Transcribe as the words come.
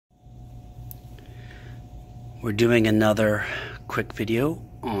We're doing another quick video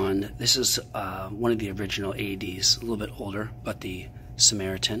on, this is one of the original AEDs, a little bit older, but the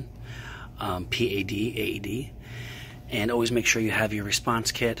Samaritan, PAD, AED. And always make sure you have your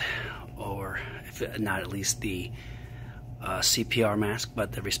response kit, or if not, at least the CPR mask,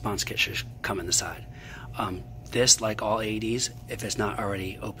 but the response kit should come in the side. This, like all AEDs, if it's not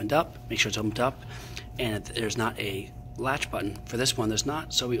already opened up, make sure it's opened up. And if there's not a latch button, for this one there's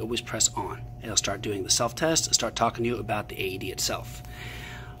not, so we always press on. It'll start doing the self-test and start talking to you about the AED itself.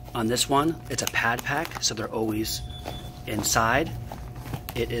 On this one, it's a Pad-Pak, so they're always inside.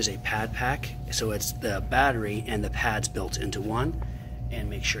 It is a Pad-Pak, so it's the battery and the pads built into one. And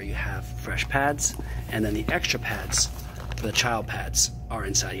make sure you have fresh pads, and then the extra pads for the child pads are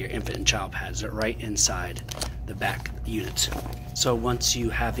inside your infant and child pads. They're right inside the back units. So once you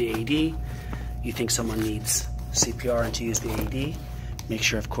have the AED, you think someone needs CPR and to use the AED, make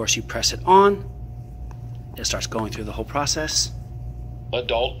sure, of course, you press it on. It starts going through the whole process.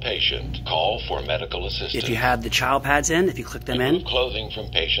 Adult patient, call for medical assistance. If you have the child pads in, if you click them Remove in, clothing from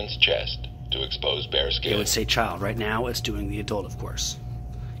patient's chest to expose bare skin. it would say child. Right now, it's doing the adult, of course.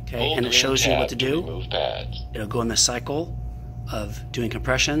 Okay, Full and it green shows you tab what to do. Remove pads. It'll go in the cycle of doing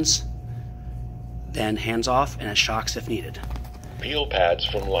compressions, then hands off, and it shocks if needed. Peel pads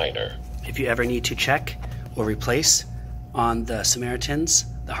from liner. If you ever need to check or replace on the Samaritans,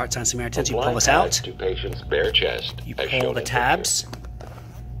 the Heartsine Samaritans, you pull this out, to patient's bare chest. you pull the tabs,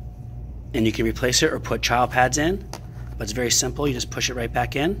 and you can replace it or put child pads in. But it's very simple. You just push it right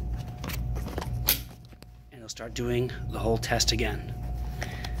back in, and it'll start doing the whole test again.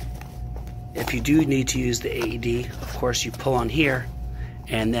 If you do need to use the AED, of course, you pull on here,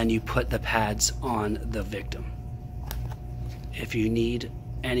 and then you put the pads on the victim. If you need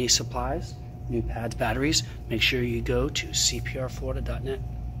any supplies, new pads, batteries, make sure you go to cprflorida.net.